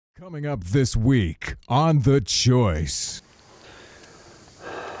Coming up this week on The Choice.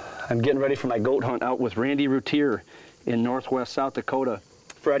 I'm getting ready for my goat hunt out with Randy Routier in northwest South Dakota.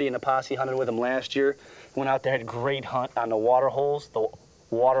 Freddie and the posse hunted with him last year. Went out there, had a great hunt on the water holes, the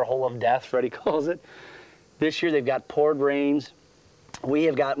water hole of death, Freddie calls it. This year they've got poured rains. We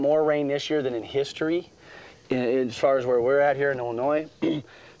have got more rain this year than in history as far as where we're at here in Illinois.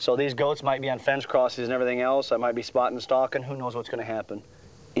 So these goats might be on fence crosses and everything else. I might be spotting and stalking. Who knows what's going to happen.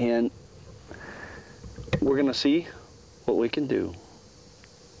 And we're going to see what we can do.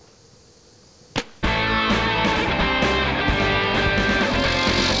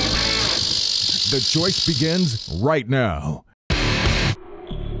 The Choice begins right now.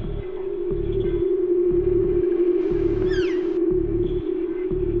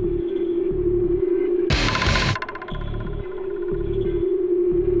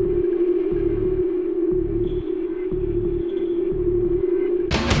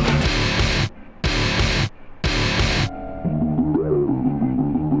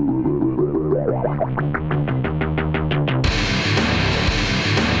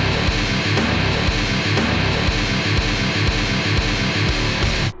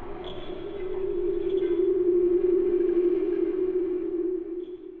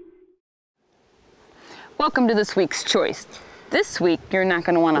 Welcome to this week's Choice. This week, you're not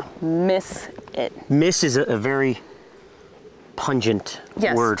going to want to miss it. Miss is a very pungent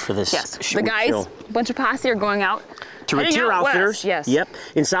word for this. Yes, the guys, a bunch of posse are going out to Routier Outfitters. Yes. Yep,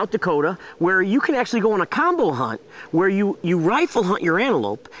 in South Dakota, where you can actually go on a combo hunt where you rifle hunt your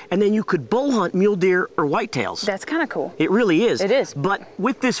antelope and then you could bow hunt mule deer or whitetails. That's kind of cool. It really is. It is. But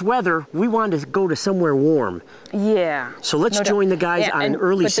with this weather, we wanted to go to somewhere warm. Yeah. So let's join the guys on an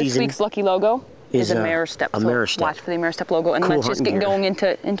early season. This week's lucky logo is a mare step. A mare step. Watch for the mare step logo, and Cool let's just get hunting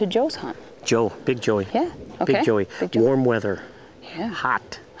going into Joe's hunt. Joe, Big Joey. Yeah. Okay. Big Joey. Big Joey. Warm weather. Yeah.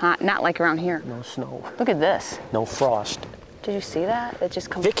 Hot. Hot. Not like around here. No snow. Look at this. No frost. Did you see that? It just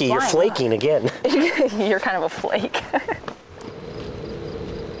comes Vicky, you're flaking again. You're kind of a flake.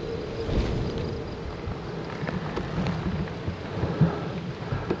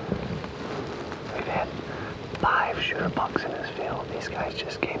 We've had 5 shooter bucks in this field. These guys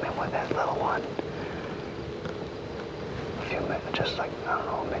just came in with that little one. A few minutes, just like, I don't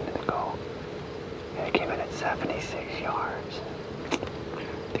know, a minute ago. Yeah, he came in at 76 yards.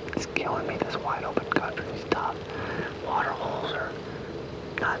 It's killing me, this wide open country is tough. Water holes are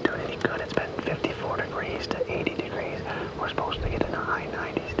not doing any good. It's been 54 degrees to 80 degrees. We're supposed to get in the high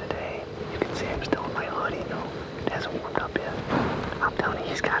 90s today. You can see I'm still in my hoodie, though. It hasn't warmed up yet. I'm telling you,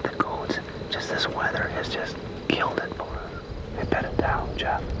 he's got the goats. Just this weather has just killed it for us. They bedded down,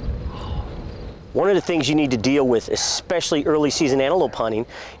 Jeff. One of the things you need to deal with, especially early season antelope hunting,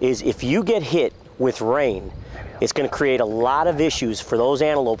 is if you get hit with rain, it's going to create a lot of issues for those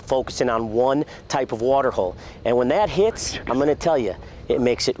antelope focusing on one type of water hole. And when that hits, I'm going to tell you, it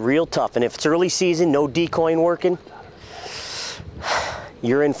makes it real tough. And if it's early season, no decoying working,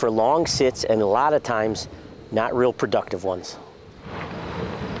 you're in for long sits and a lot of times not real productive ones.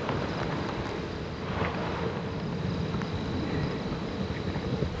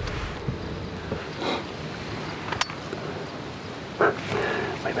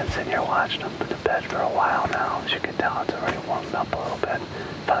 We've been sitting here watching them put the bed for a while now. As you can tell, it's already warmed up a little bit.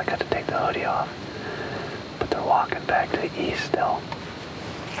 Probably got to take the hoodie off. But they're walking back to the east still.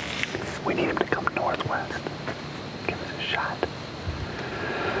 We need them to come northwest. Give us a shot.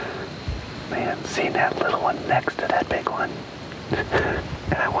 Man, seeing that little one next to that big one.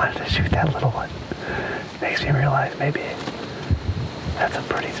 And I wanted to shoot that little one. Makes me realize maybe that's a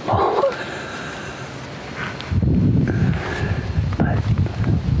pretty small one. But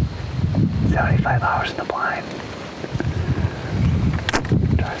 75 hours in the blind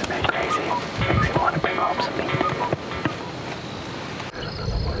drives me crazy. Makes me want to bring home some meat.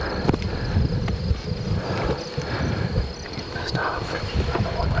 Missed off.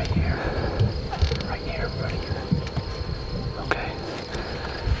 Another one right here. Right here, right here. Okay.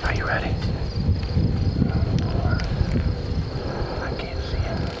 Are you ready? I can't see it.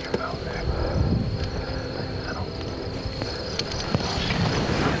 You're out there. I don't.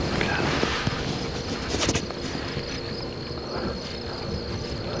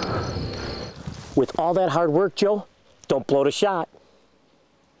 With all that hard work, Joe, don't blow the shot.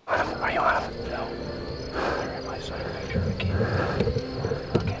 Are you on him? No. They're in my side picture. I can't.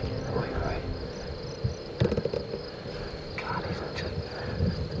 Okay. Right. God, he's just.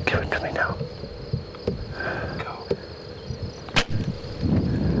 Give it to me now. Go.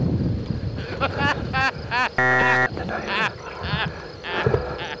 I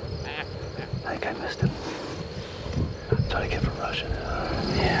think I missed him. That's what I get for rushing.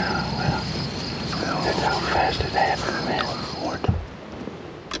 Yeah. happens, man.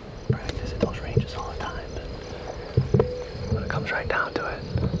 Practice at those ranges all the time, but when it comes right down to it,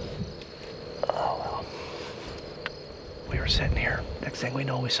 oh well. We were sitting here. Next thing we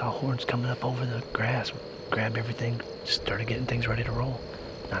know, we saw horns coming up over the grass. Grabbed everything, just started getting things ready to roll,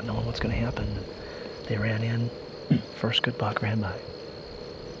 not knowing what's going to happen. They ran in. First good buck ran by.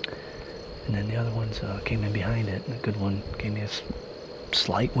 And then the other ones came in behind it, and the good one gave me a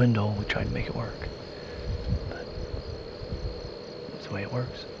slight window. We tried to make it work. But that's the way it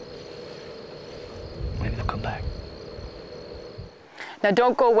works. Maybe they'll come back. Now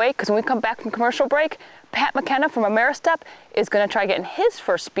don't go away, because when we come back from commercial break, Pat McKenna from Ameristep is going to try getting his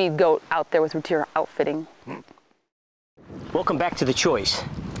first speed goat out there with Routier Outfitting. Welcome back to The Choice.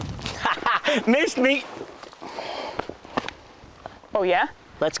 Missed me. Oh yeah?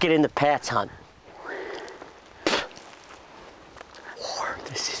 Let's get into Pat's hunt. War,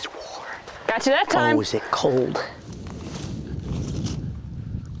 this is war. Got you that time. Oh, is it cold?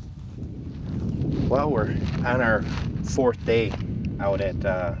 Well, we're on our 4th day out at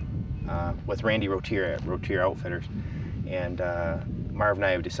with Randy Routier at Routier Outfitters, and Marv and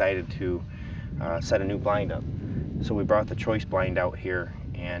I have decided to set a new blind up. So we brought the choice blind out here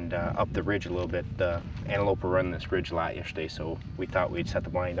and up the ridge a little bit. The antelope were running this ridge a lot yesterday, so we thought we'd set the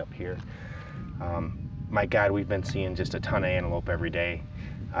blind up here. My God, we've been seeing just a ton of antelope every day,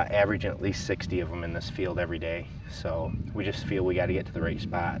 averaging at least 60 of them in this field every day. So we just feel we got to get to the right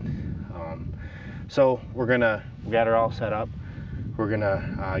spot. So we got it all set up. We're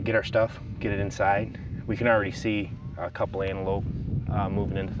gonna get our stuff, get it inside. We can already see a couple antelope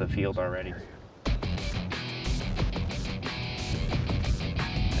moving into the field already.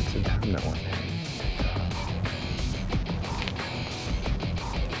 That's a dominant one there.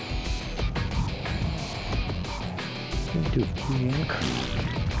 Do key and creep.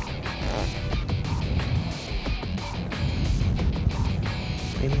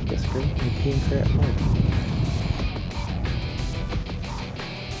 Maybe this great and key and crap mode.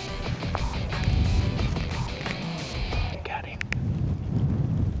 Got him.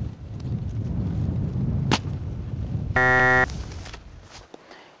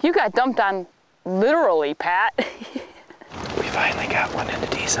 You got dumped on literally, Pat. We finally got one in a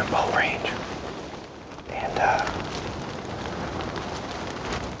decent bow range. And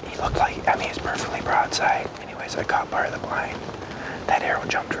he looked like, I mean, he's perfectly broadside. Anyways, I caught part of the blind. That arrow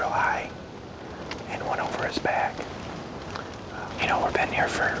jumped real high and went over his back. You know, we've been here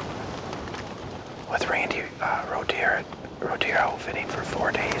with Randy Routier at Routier Outfitting for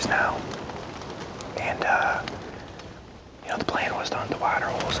 4 days now. And, you know, the plan was to hunt the water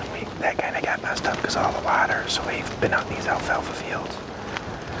holes, and that kind of got messed up because of all the water. So we've been out in these alfalfa fields.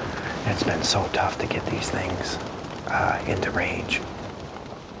 And it's been so tough to get these things into range.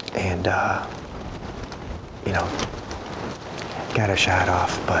 And, you know, got a shot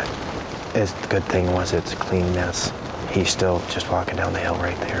off, but the good thing was it's a clean miss. He's still just walking down the hill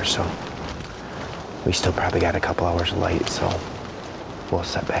right there, so we still probably got a couple hours of light, so we'll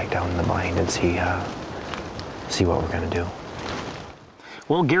set back down in the blind and see what we're gonna do.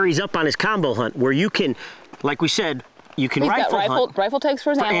 Well, Gary's up on his combo hunt where you can, like we said, you can rifle tags for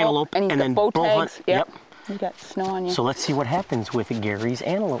his antelope, and he's got bow tags. Hunt. Yep. You got snow on you. So let's see what happens with Gary's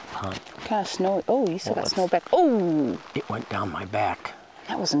antelope hunt. Kind of snowy. Oh, you still got snow back. Oh! It went down my back.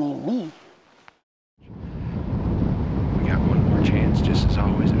 That wasn't even me. We got one more chance, just as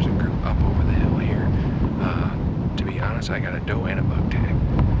always. There's a group up over the hill here. To be honest, I got a doe and a buck tag.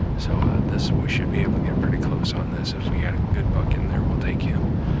 So we should be able to get pretty close on this. If we got a good buck in there, we'll take him.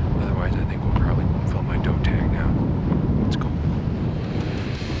 Otherwise, I think we'll probably fill my doe tag now. Let's go.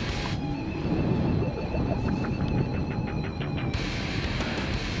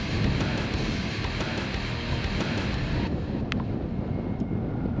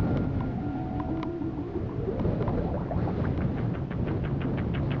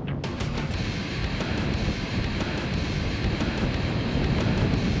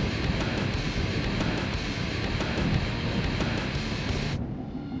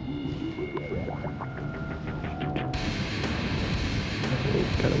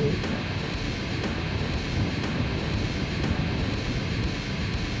 Gotta wait.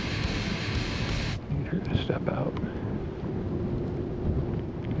 Need her to step out.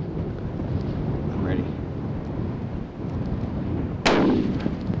 I'm ready.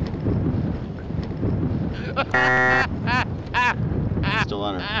 Still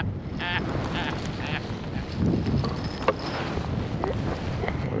on her. I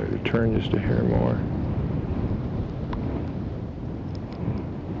wanted to turn just a hair more.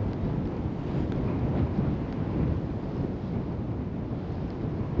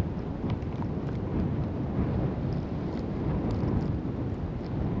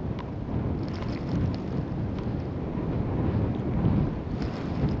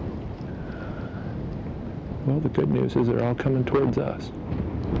 good news is they're all coming towards us.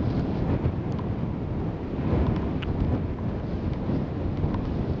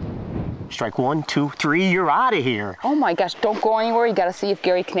 Strike 1, 2, 3, you're out of here. Oh my gosh, don't go anywhere. You gotta see if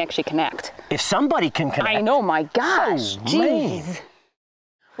Gary can actually connect. If somebody can connect. I know, my gosh. Oh, Jeez. man.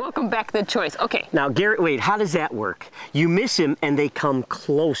 Welcome back to The Choice. Okay. Now, Gary, wait, how does that work? You miss him and they come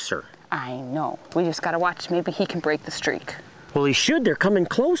closer. I know. We just gotta watch. Maybe he can break the streak. Well, he should. They're coming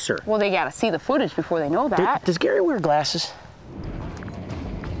closer. Well, they gotta see the footage before they know that. Does Gary wear glasses?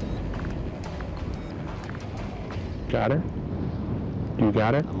 Got her? You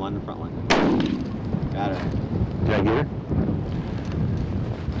got her? I'm on the front line. Got her. Did I get her?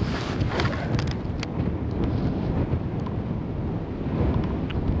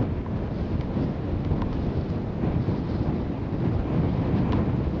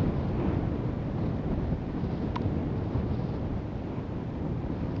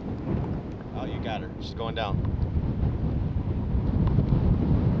 Oh, you got her. She's going down.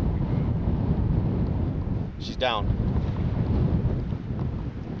 She's down.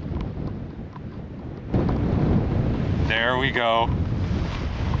 There we go.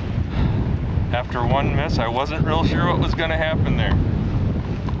 After one miss, I wasn't real sure what was gonna happen there.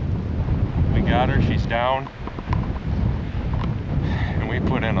 We got her, she's down. And we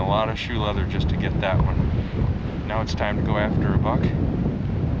put in a lot of shoe leather just to get that one. Now it's time to go after a buck.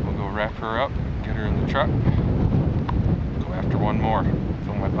 We'll go wrap her up, get her in the truck, go after one more.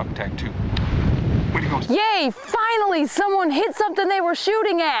 Fill my buck tag too. Way to go. Yay! Finally, someone hit something they were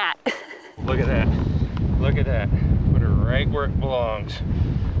shooting at. Look at that. Look at that. Put her right where it belongs.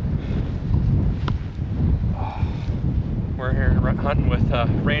 We're here hunting with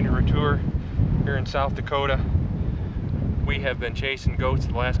Randy Ratour here in South Dakota. We have been chasing goats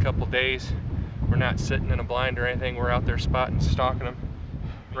the last couple days. We're not sitting in a blind or anything. We're out there spotting and stalking them.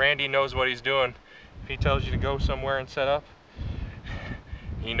 Randy knows what he's doing. If he tells you to go somewhere and set up,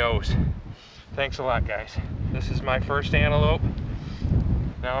 he knows. Thanks a lot, guys. This is my first antelope.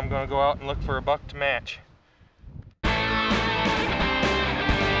 Now I'm gonna go out and look for a buck to match.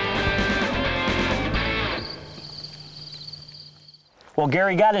 Well,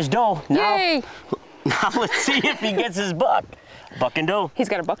 Gary got his doe. Yay! Now let's see if he gets his buck. Buck and doe. He's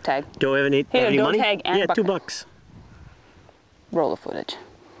got a buck tag. Doe have any doe money? tag and yeah, buck 2 tag. bucks. Roll the footage.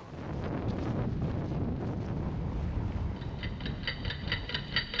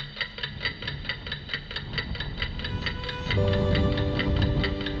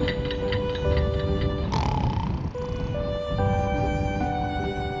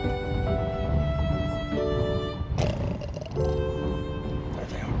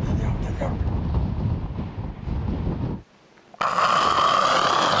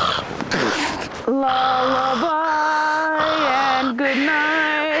 Lullaby and good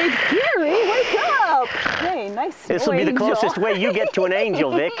night. Gary, wake up! Hey, nice. This will be the closest way you get to an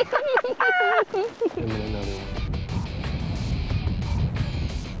angel, Vic.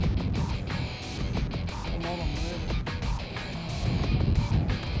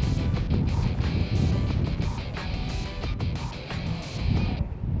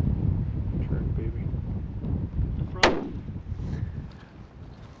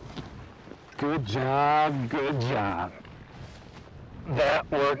 Good job, good job. That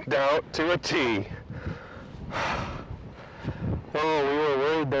worked out to a T. Oh, we were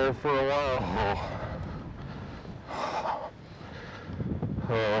worried there for a while.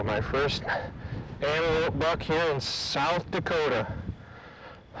 Oh, my first antelope buck here in South Dakota.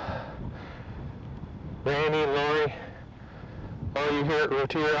 Randy, Lori, all you here at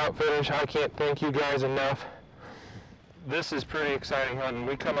Ratour Outfitters, I can't thank you guys enough. This is pretty exciting hunting.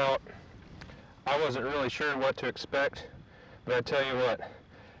 We come out, I wasn't really sure what to expect, but I tell you what,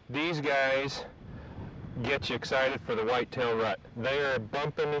 these guys get you excited for the whitetail rut. They are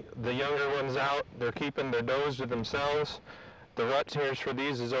bumping the younger ones out. They're keeping their does to themselves. The rut tears for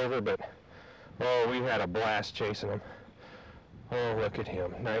these is over, but oh, we had a blast chasing them. Oh, look at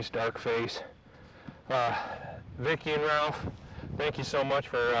him. Nice dark face. Vicki and Ralph, thank you so much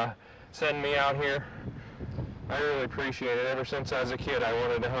for sending me out here. I really appreciate it. Ever since I was a kid, I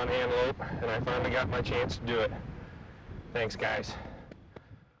wanted to hunt antelope, and I finally got my chance to do it. Thanks, guys.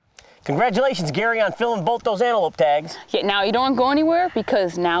 Congratulations, Gary, on filling both those antelope tags. Yeah, now you don't go anywhere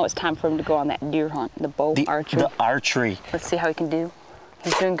because now it's time for him to go on that deer hunt, the bow archery. The archery. Let's see how he can do.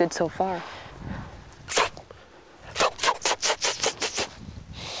 He's doing good so far.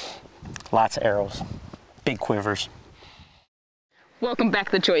 Lots of arrows, big quivers. Welcome back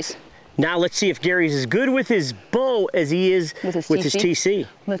to The Choice. Now let's see if Gary's as good with his bow as he is with his TC.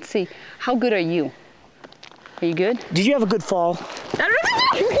 Let's see. How good are you? Are you good? Did you have a good fall? There's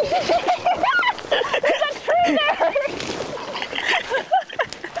a tree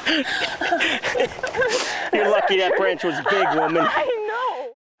You're lucky that branch was big, woman. I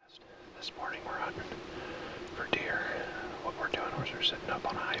know. This morning we're hunting for deer. What we're doing is we're sitting up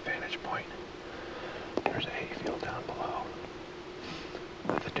on a high vantage point. There's a hayfield down below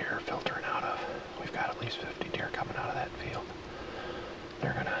that the deer are filtering out of. We've got at least 50 deer coming out of that field.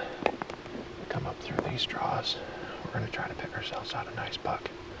 They're gonna come up through these draws. We're gonna try to pick ourselves out a nice buck,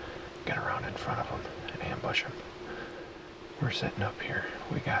 get around in front of them and ambush them. We're sitting up here.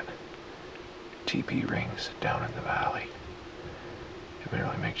 We got TP rings down in the valley. It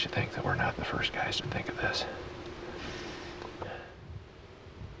really makes you think that we're not the first guys to think of this.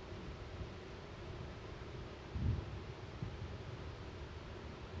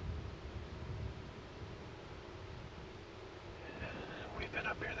 We've been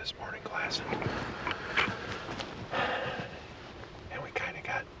up here this morning glassing, and we kind of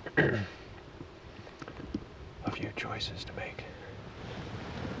got a few choices to make.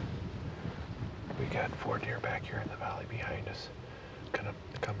 We got 4 deer back here in the valley behind us, kind of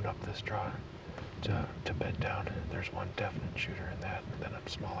coming up this draw to bed down. There's one definite shooter in that, and then a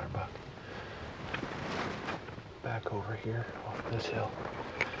smaller buck. Back over here off this hill,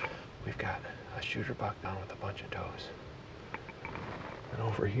 we've got a shooter buck down with a bunch of does. And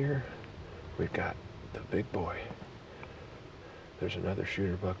over here, we've got the big boy. There's another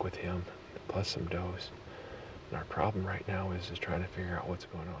shooter buck with him, plus some does. And our problem right now is trying to figure out what's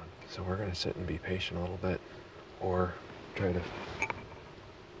going on. So we're gonna sit and be patient a little bit, or try to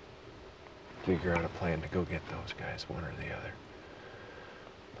figure out a plan to go get those guys, one or the other.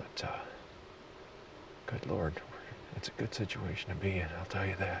 But good Lord, it's a good situation to be in, I'll tell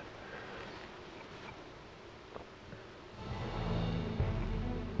you that.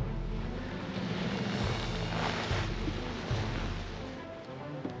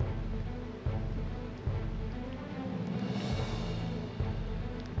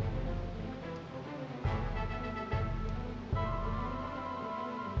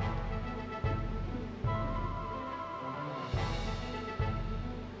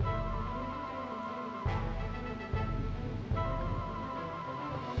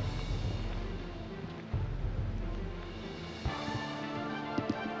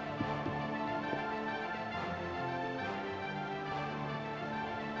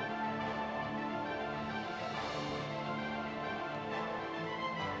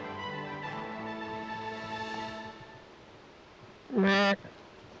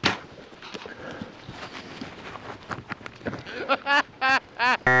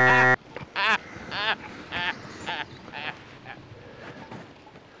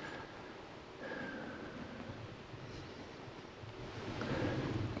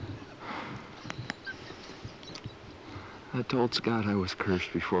 I told Scott I was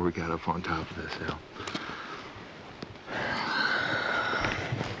cursed before we got up on top of this hill.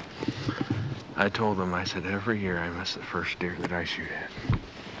 I told him, I said, every year I miss the first deer that I shoot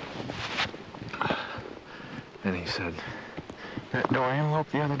at. And he said, that doe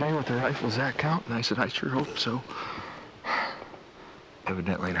antelope the other day with the rifle, does that count? And I said, I sure hope so.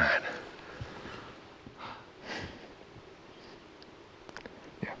 Evidently not.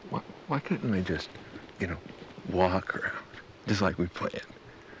 Yeah, why couldn't we just, you know, walk around, just like we planned?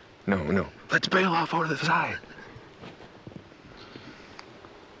 No, let's bail off over to the side.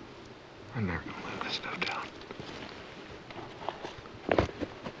 I'm never gonna live this stuff down.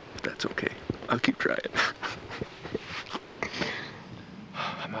 That's okay. I'll keep trying.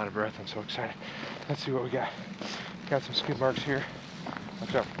 I'm out of breath. I'm so excited. Let's see what we got. Got some skid marks here.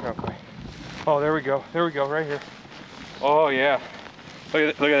 Watch out. Okay. Oh, there we go. There we go. Right here. Oh yeah.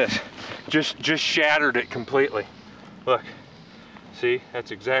 Look at this. Just shattered it completely. Look. See?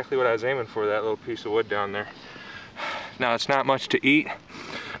 That's exactly what I was aiming for. That little piece of wood down there. Now it's not much to eat,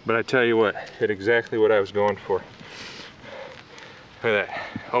 but I tell you what, hit exactly what I was going for. Look at that.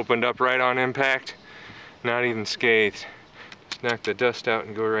 Opened up right on impact. Not even scathed. Just knock the dust out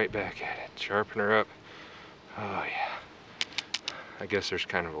and go right back at it. Sharpen her up. Oh yeah. I guess there's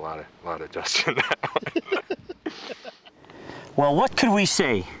kind of a lot of dust in that one. Well, what could we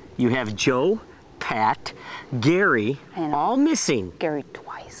say? You have Joe, Pat, Gary, all missing. Gary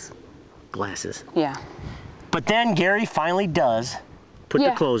twice. Glasses. Yeah. But then Gary finally does put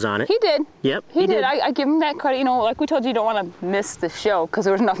the clothes on it. He did. Yep, he did. I give him that credit. You know, like we told you don't want to miss the show because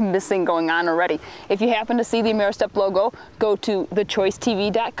there was enough missing going on already. If you happen to see the AmeriStep logo, go to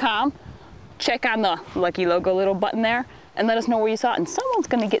thechoicetv.com, check on the lucky logo little button there, and let us know where you saw it. And someone's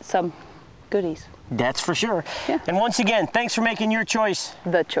going to get some goodies. That's for sure. Yeah. And once again, thanks for making your choice.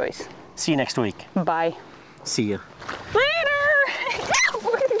 The Choice. See you next week. Bye. See ya.